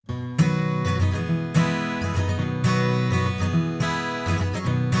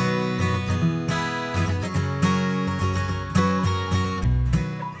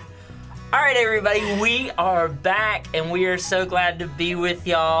everybody, we are back and we are so glad to be with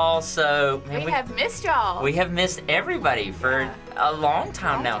y'all. So we have missed y'all. We have missed everybody for a long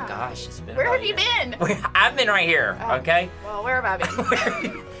time now. Gosh, it's been. Where have you been? I've been right here. Okay. Well, where have I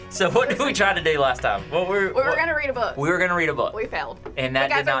been? So what did we try to do last time? We were going to read a book. We were going to read a book. We failed. And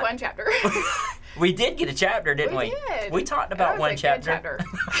that did not. One chapter. We did get a chapter, didn't we? We did. We talked about one chapter.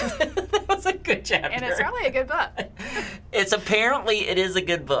 That was a good chapter. And it's really a good book. It is a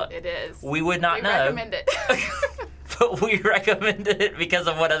good book. It is. We would not know. We recommend it. But we recommended it because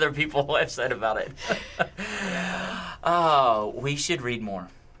of what other people have said about it. Oh, we should read more.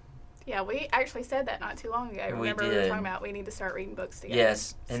 Yeah, we actually said that not too long ago. Remember we were talking about we need to start reading books together.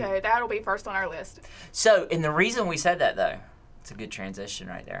 Yes. So that'll be first on our list. So, and the reason we said that, though, it's a good transition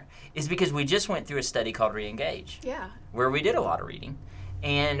right there, is because we just went through a study called Re-Engage. Yeah. Where we did a lot of reading.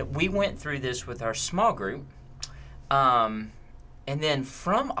 And we went through this with our small group. And then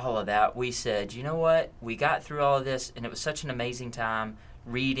from all of that, we said, you know what? We got through all of this, and it was such an amazing time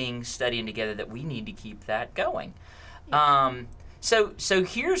reading, studying together that we need to keep that going. Yeah. So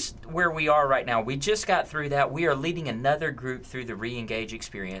here's where we are right now. We just got through that. We are leading another group through the Re-Engage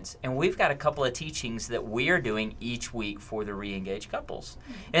experience, and we've got a couple of teachings that we are doing each week for the Re-Engage couples.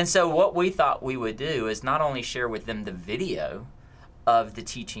 Mm-hmm. And so what we thought we would do is not only share with them the video of the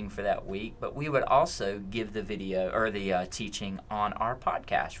teaching for that week, but we would also give the video or the teaching on our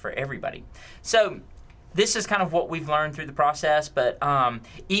podcast for everybody. So this is kind of what we've learned through the process, but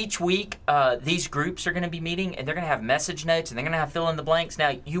each week these groups are going to be meeting and they're going to have message notes and they're going to have fill in the blanks.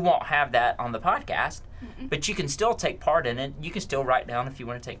 Now, you won't have that on the podcast, but you can still take part in it. You can still write down if you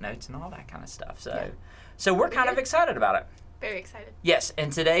want to take notes and all that kind of stuff. So we're kind of excited about it. Very excited. Yes,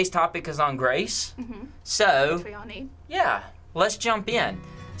 and today's topic is on grace. Mm-hmm. So, which we all need. Yeah, let's jump in.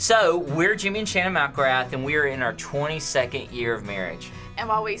 So, we're Jimmy and Shannon McElrath, and we are in our 22nd year of marriage. And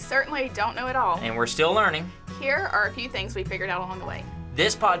while we certainly don't know it all, and we're still learning, here are a few things we figured out along the way.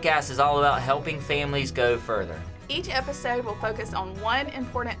 This podcast is all about helping families go further. Each episode will focus on one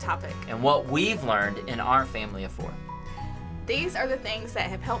important topic and what we've learned in our family of four. These are the things that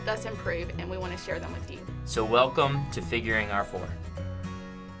have helped us improve, and we want to share them with you. So welcome to Figuring Our Four.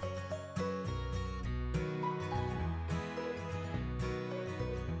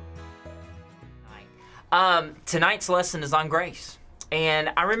 Tonight's lesson is on grace. And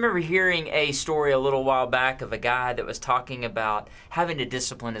I remember hearing a story a little while back of a guy that was talking about having to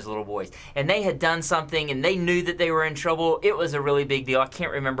discipline his little boys. And they had done something and they knew that they were in trouble. It was a really big deal. I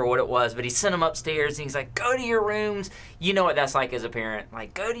can't remember what it was, but he sent them upstairs and he's like, go to your rooms. You know what that's like as a parent.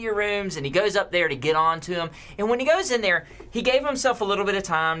 Like, go to your rooms. And he goes up there to get on to them. And when he goes in there, he gave himself a little bit of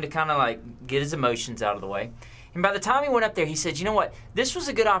time to kind of like get his emotions out of the way. And by the time he went up there, he said, you know what? This was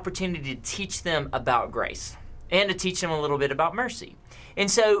a good opportunity to teach them about grace and to teach them a little bit about mercy.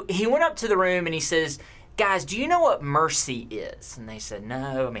 And so he went up to the room and he says, guys, do you know what mercy is? And they said,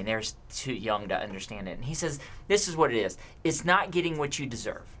 no. I mean, they're too young to understand it. And he says, this is what it is. It's not getting what you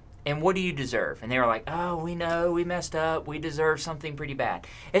deserve. And what do you deserve? And they were like, oh, we know, we messed up. We deserve something pretty bad.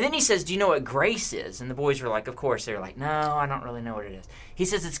 And then he says, do you know what grace is? And the boys were like, of course. They were like, no, I don't really know what it is. He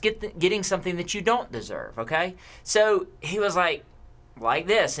says, it's getting something that you don't deserve, okay? So he was like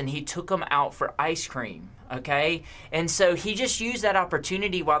this, and he took them out for ice cream, okay? And so he just used that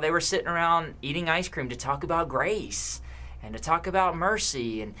opportunity while they were sitting around eating ice cream to talk about grace and to talk about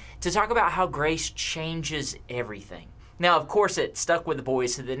mercy and to talk about how grace changes everything. Now, of course, it stuck with the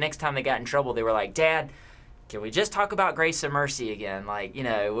boys, so the next time they got in trouble, they were like, Dad, can we just talk about grace and mercy again? Like, you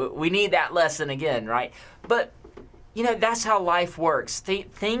know, we need that lesson again, right? But, you know, that's how life works.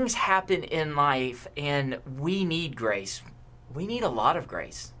 Things happen in life, and we need grace. We need a lot of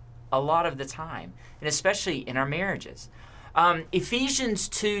grace, a lot of the time, and especially in our marriages. Ephesians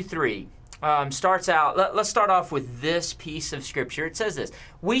 2:3 starts out, let's start off with this piece of scripture. It says this,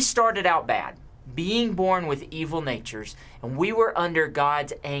 we started out bad, being born with evil natures, and we were under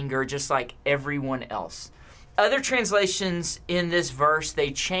God's anger just like everyone else. Other translations in this verse,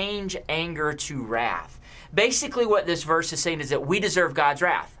 they change anger to wrath. Basically what this verse is saying is that we deserve God's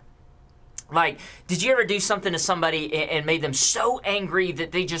wrath. Like, did you ever do something to somebody and made them so angry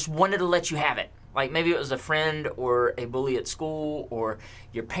that they just wanted to let you have it? Like maybe it was a friend or a bully at school or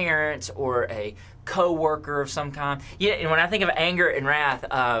your parents or a co-worker of some kind. Yeah, and when I think of anger and wrath,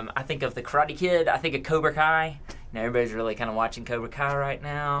 I think of the Karate Kid. I think of Cobra Kai. Now everybody's really kind of watching Cobra Kai right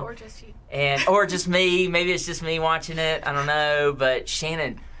now. Or just you. Or just me. Maybe it's just me watching it. I don't know. But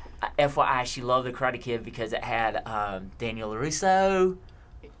Shannon, FYI, she loved the Karate Kid because it had Daniel LaRusso.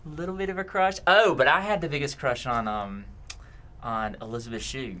 A little bit of a crush. Oh, but I had the biggest crush on Elizabeth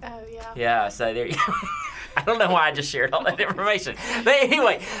Shue. Oh, yeah. Yeah, so there you go. I don't know why I just shared all that information. But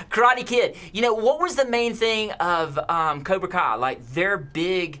anyway, Karate Kid. You know, what was the main thing of Cobra Kai? Like, their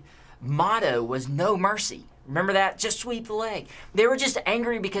big motto was no mercy. Remember that? Just sweep the leg. They were just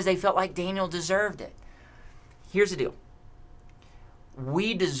angry because they felt like Daniel deserved it. Here's the deal.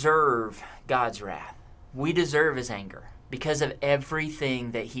 We deserve God's wrath. We deserve his anger because of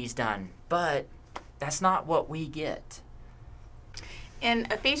everything that he's done. But that's not what we get. In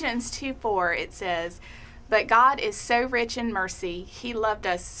Ephesians 2:4, it says, "But God is so rich in mercy, he loved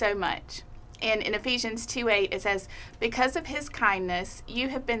us so much." And in Ephesians 2:8, it says, "Because of his kindness, you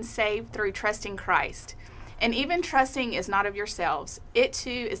have been saved through trusting Christ. And even trusting is not of yourselves. It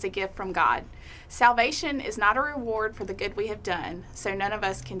too is a gift from God. Salvation is not a reward for the good we have done, so none of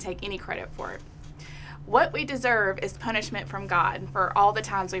us can take any credit for it." What we deserve is punishment from God for all the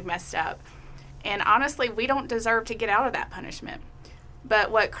times we've messed up. And honestly, we don't deserve to get out of that punishment.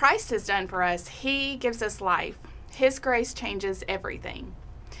 But what Christ has done for us, he gives us life. His grace changes everything.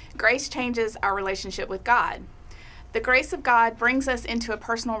 Grace changes our relationship with God. The grace of God brings us into a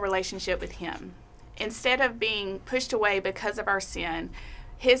personal relationship with him. Instead of being pushed away because of our sin,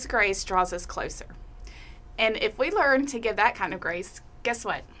 his grace draws us closer. And if we learn to give that kind of grace, guess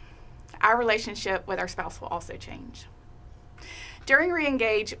what? Our relationship with our spouse will also change. During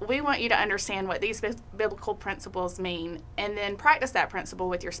Reengage, we want you to understand what these biblical principles mean and then practice that principle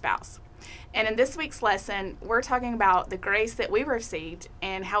with your spouse. And in this week's lesson, we're talking about the grace that we received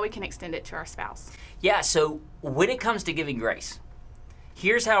and how we can extend it to our spouse. Yeah, so when it comes to giving grace,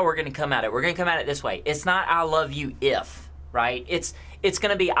 here's how we're going to come at it. We're going to come at it this way. It's not I love you if, right? It's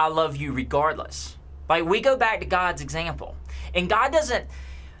going to be I love you regardless. Like, we go back to God's example. And God doesn't,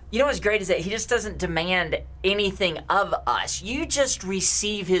 you know what's great is that he just doesn't demand anything of us. You just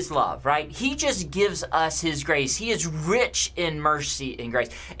receive his love, right? He just gives us his grace. He is rich in mercy and grace.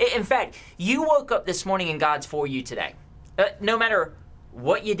 In fact, you woke up this morning and God's for you today. No matter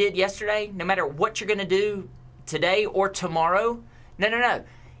what you did yesterday, no matter what you're going to do today or tomorrow, no.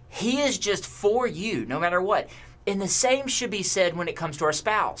 He is just for you, no matter what. And the same should be said when it comes to our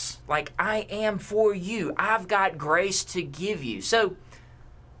spouse. Like, I am for you. I've got grace to give you. So,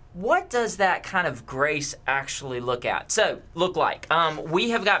 what does that kind of grace actually look like?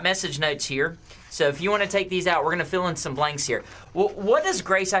 We have got message notes here. So if you want to take these out, we're going to fill in some blanks here. Well, what does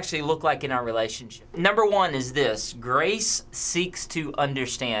grace actually look like in our relationship? Number one is this. Grace seeks to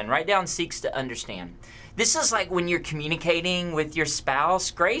understand. Write down seeks to understand. This is like when you're communicating with your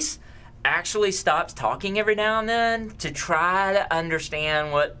spouse. Grace actually stops talking every now and then to try to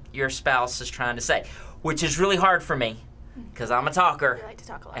understand what your spouse is trying to say, which is really hard for me. Because I'm a talker. You like to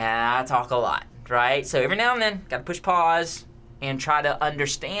talk a lot. And I talk a lot, right? So every now and then, got to push pause and try to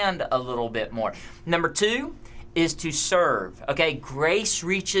understand a little bit more. Number two is to serve. Okay, grace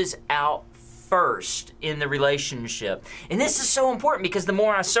reaches out first in the relationship. And this is so important because the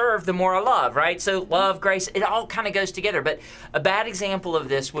more I serve, the more I love, right? So love, grace, it all kind of goes together. But a bad example of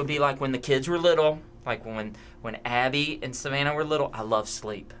this would be like when the kids were little, like when Abby and Savannah were little. I love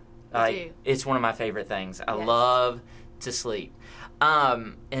sleep. It's one of my favorite things. I love to sleep.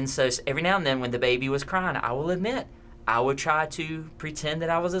 And so every now and then when the baby was crying, I will admit, I would try to pretend that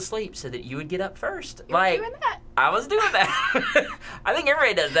I was asleep so that you would get up first. You were doing that. I was doing that. I think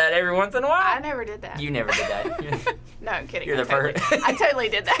everybody does that every once in a while. I never did that. You never did that. No, I'm kidding. You're the first. I totally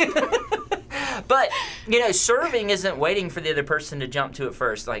did that. But, serving isn't waiting for the other person to jump to it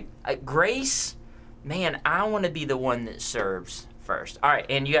first. Like, grace, man, I want to be the one that serves first. All right,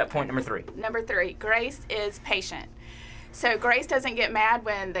 and you got point number three. Number three, grace is patient. So Grace doesn't get mad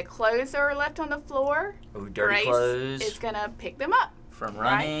when the clothes are left on the floor. Ooh, dirty clothes. Grace is going to pick them up. From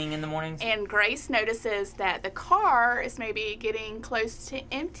running in the mornings. And Grace notices that the car is maybe getting close to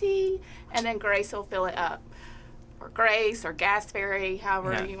empty, and then Grace will fill it up. Or Grace, or Gas Fairy,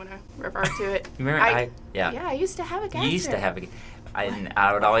 however you want to refer to it. Remember, I used to have a Gas Fairy. You used to have a...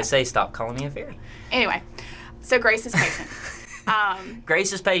 I would always say, stop calling me a fairy. Anyway, so Grace is patient.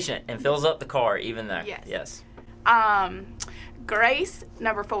 Grace is patient and fills up the car even there. Yes. Grace,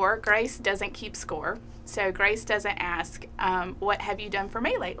 number 4, Grace doesn't keep score. So Grace doesn't ask, what have you done for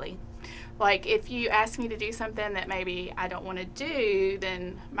me lately? Like, if you ask me to do something that maybe I don't want to do,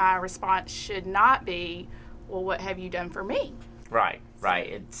 then my response should not be, well, what have you done for me? Right.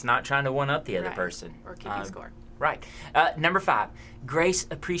 It's not trying to one-up the other person. Or keeping score. Right. Number 5, Grace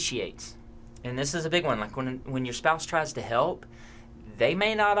appreciates. And this is a big one. Like, when your spouse tries to help, they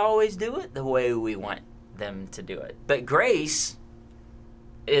may not always do it the way we want them to do it. But grace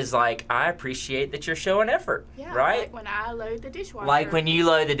is like, I appreciate that you're showing effort, right? Like when I load the dishwasher. Like when you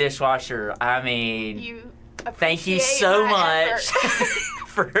load the dishwasher, I mean, thank you so much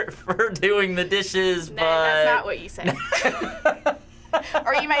for doing the dishes, No, but that's not what you say.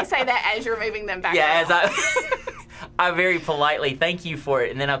 Or you may say that as you're moving them back. yeah, around. as I very politely thank you for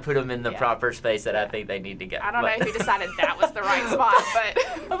it, and then I put them in the proper space that I think they need to go. I don't know who decided that was the right spot,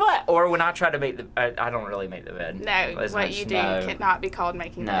 but Or when I try to make the, I don't really make the bed. no, as what much. you do No. cannot be called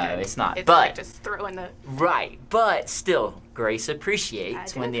making the No, bed. it's not. It's But- like just throwing the. Right, but still, Grace I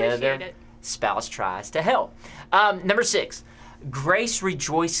appreciates do when the appreciate other it. spouse tries to help. Number 6, Grace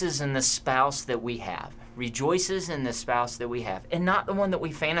rejoices in the spouse that we have. Rejoices in the spouse that we have, and not the one that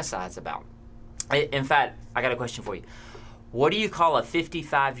we fantasize about. In fact, I got a question for you. What do you call a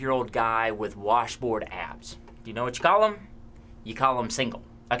 55-year-old guy with washboard abs? Do you know what you call him? You call him single.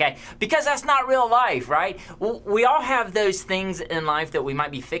 Okay? Because that's not real life, right? Well, we all have those things in life that we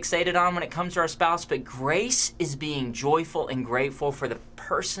might be fixated on when it comes to our spouse, but Grace is being joyful and grateful for the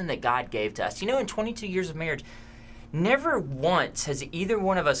person that God gave to us. You know, in 22 years of marriage, never once has either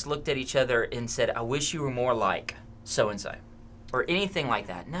one of us looked at each other and said, I wish you were more like so-and-so, or anything like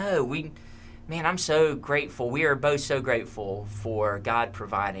that. No, man, I'm so grateful. We are both so grateful for God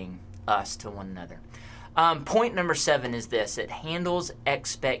providing us to one another. Point number 7 is this. It handles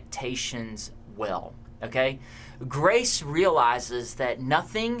expectations well, okay? Grace realizes that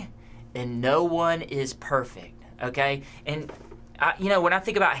nothing and no one is perfect, okay? And, when I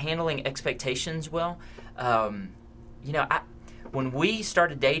think about handling expectations well, when we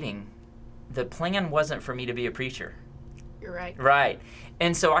started dating, the plan wasn't for me to be a preacher. You're right. Right.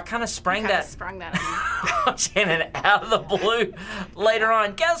 And so I kind of sprung that on Shannon out of the blue later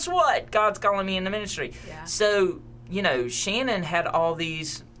on. Guess what? God's calling me into ministry. Yeah. So, Shannon had all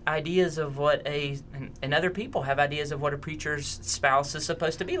these ideas of what and other people have ideas of what a preacher's spouse is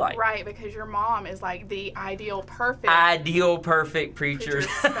supposed to be like. Right, because your mom is like the ideal perfect Preacher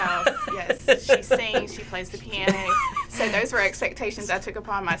spouse. Yes, she sings, she plays the piano. So those were expectations I took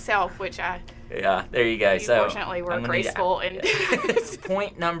upon myself, which I Yeah, there you go. fortunately were graceful. And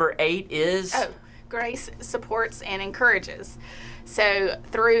Point number 8 is Grace supports and encourages. So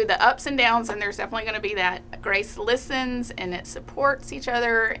through the ups and downs, and there's definitely going to be that, Grace listens and it supports each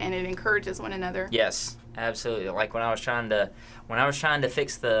other and it encourages one another. Yes, absolutely. Like when I was trying to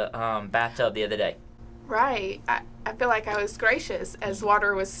fix the bathtub the other day. Right. I feel like I was gracious as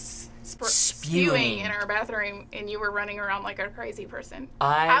water was spewing in our bathroom, and you were running around like a crazy person.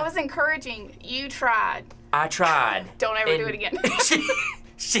 I was encouraging. You tried. I tried. Don't ever do it again.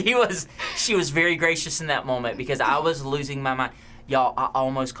 She was very gracious in that moment because I was losing my mind. Y'all, I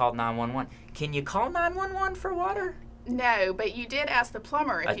almost called 911. Can you call 911 for water? No, but you did ask the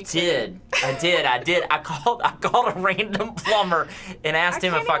plumber if you could. I did. I called a random plumber and asked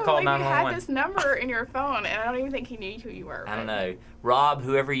him if I called 911. You had this number in your phone, and I don't even think he knew who you were. I don't know. Rob,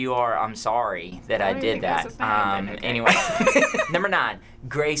 whoever you are, I'm sorry that I did that. Okay. Anyway, number 9,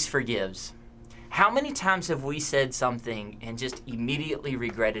 Grace forgives. How many times have we said something and just immediately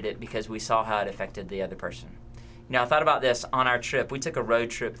regretted it because we saw how it affected the other person? I thought about this on our trip. We took a road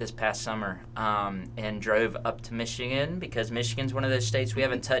trip this past summer and drove up to Michigan because Michigan's one of those states we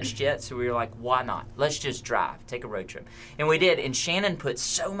haven't touched yet. So we were like, why not? Let's just drive, take a road trip. And we did. And Shannon put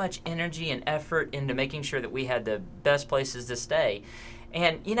so much energy and effort into making sure that we had the best places to stay.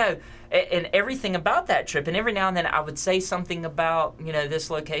 And, and everything about that trip, and every now and then I would say something about, this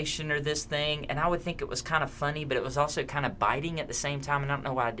location or this thing, and I would think it was kind of funny, but it was also kind of biting at the same time, and I don't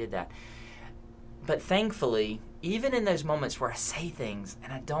know why I did that. But thankfully, even in those moments where I say things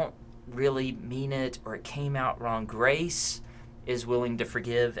and I don't really mean it or it came out wrong, Grace is willing to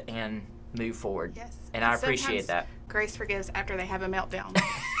forgive and move forward. Yes. And I appreciate that. Grace forgives after they have a meltdown.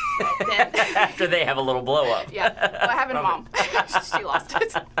 After they have a little blow up. Yeah. Well, I happened to Mom. She lost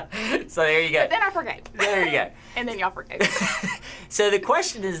it. So there you go. But then I forgave. There you go. And then y'all forgave. So the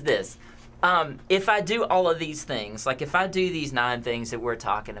question is this. If I do all of these things, like if I do these 9 things that we're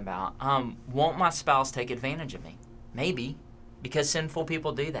talking about, won't my spouse take advantage of me? Maybe, because sinful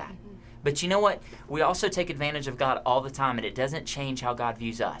people do that. Mm-hmm. But you know what? We also take advantage of God all the time, and it doesn't change how God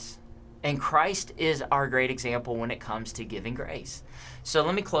views us. And Christ is our great example when it comes to giving grace. So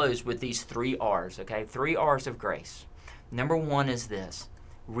let me close with these 3 R's, okay? 3 R's of grace. Number 1 is this: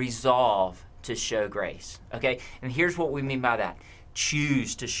 resolve to show grace, okay? And here's what we mean by that.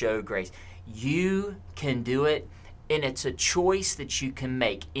 Choose to show grace. You can do it, and it's a choice that you can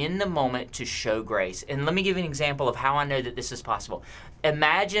make in the moment to show grace. And let me give you an example of how I know that this is possible.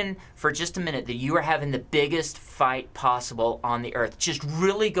 Imagine for just a minute that you are having the biggest fight possible on the earth, just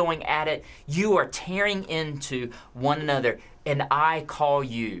really going at it. You are tearing into one another, and I call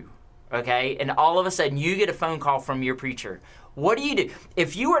you, okay? And all of a sudden, you get a phone call from your preacher. What do you do?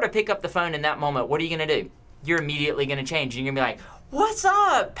 If you were to pick up the phone in that moment, what are you going to do? You're immediately going to change. You're going to be like, what's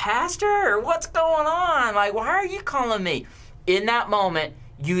up, pastor? What's going on? Like, why are you calling me? In that moment,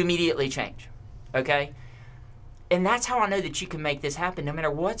 you immediately change, okay? And that's how I know that you can make this happen. No matter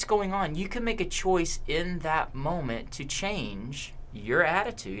what's going on, you can make a choice in that moment to change your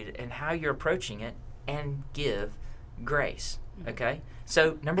attitude and how you're approaching it and give grace, okay?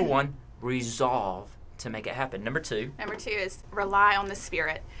 So, number one, resolve to make it happen. Number two is rely on the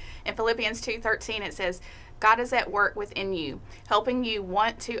Spirit. In Philippians 2:13, it says, God is at work within you, helping you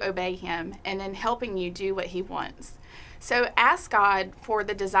want to obey him, and then helping you do what he wants. So ask God for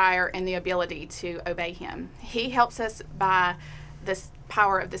the desire and the ability to obey him. He helps us by the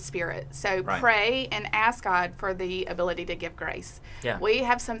power of the Spirit. So pray and ask God for the ability to give grace. Yeah. We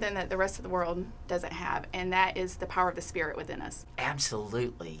have something that the rest of the world doesn't have, and that is the power of the Spirit within us.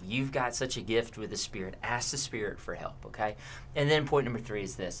 Absolutely. You've got such a gift with the Spirit. Ask the Spirit for help, okay? And then point number three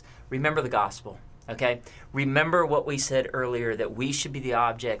is this. Remember the gospel, okay? Remember what we said earlier, that we should be the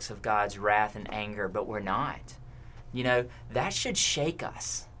objects of God's wrath and anger, but we're not. You know, that should shake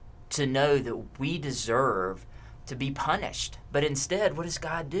us to know that we deserve to be punished. But instead, what does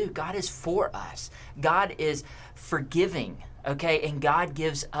God do? God is for us. God is forgiving, okay? And God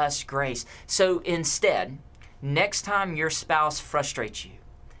gives us grace. So instead, next time your spouse frustrates you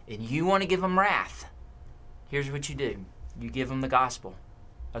and you want to give them wrath, here's what you do. You give them the gospel,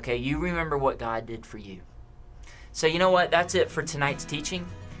 okay? You remember what God did for you. So you know what? That's it for tonight's teaching.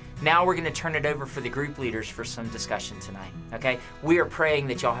 Now we're going to turn it over for the group leaders for some discussion tonight, okay? We are praying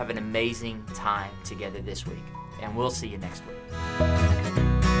that y'all have an amazing time together this week, and we'll see you next week.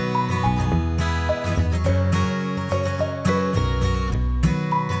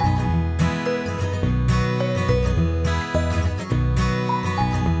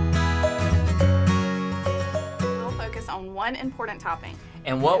 We'll focus on one important topic.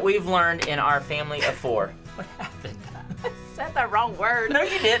 And what we've learned in our family of four. What happened? I said the wrong word. No,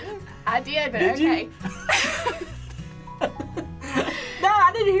 you didn't. I did, but Did okay. No,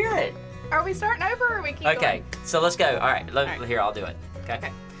 I didn't hear it. Are we starting over or are we keep going? Okay, so let's go. All right, All right. Here, I'll do it.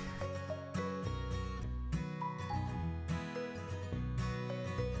 Okay.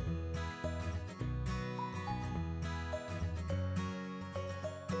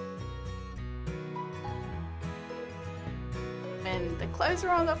 When the clothes are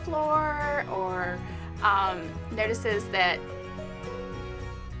on the floor, or notices that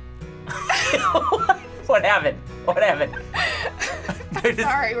What happened? What happened?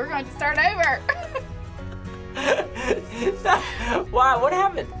 sorry, we're going to start over. Why? What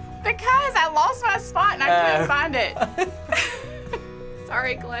happened? Because I lost my spot and I couldn't find it.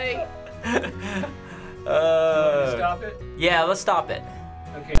 Sorry, Clay. Stop it? Yeah, let's stop it.